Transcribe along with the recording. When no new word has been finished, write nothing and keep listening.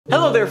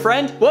Hello there,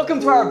 friend. Welcome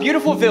to our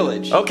beautiful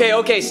village.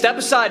 Okay, step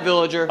aside,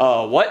 villager.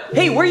 What?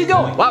 Hey, where are you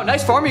going? Wow,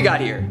 nice farm you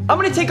got here. I'm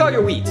gonna take all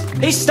your wheat.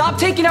 Hey, stop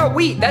taking our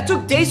wheat. That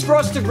took days for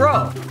us to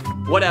grow.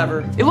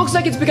 Whatever. It looks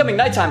like it's becoming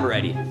nighttime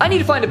already. I need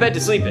to find a bed to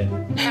sleep in.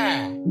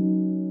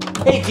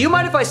 Hey, do you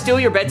mind if I steal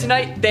your bed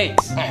tonight?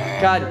 Thanks.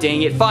 God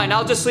dang it. Fine,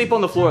 I'll just sleep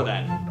on the floor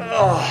then.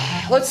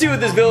 Let's see what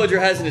this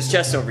villager has in his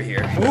chest over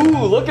here.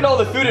 Ooh, look at all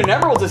the food and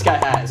emeralds this guy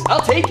has.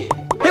 I'll take it.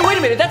 Hey, wait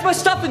a minute. That's my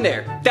stuff in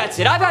there. That's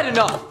it. I've had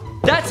enough.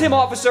 That's him,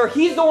 officer.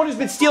 He's the one who's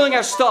been stealing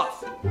our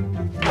stuff.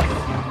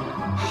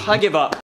 I give up.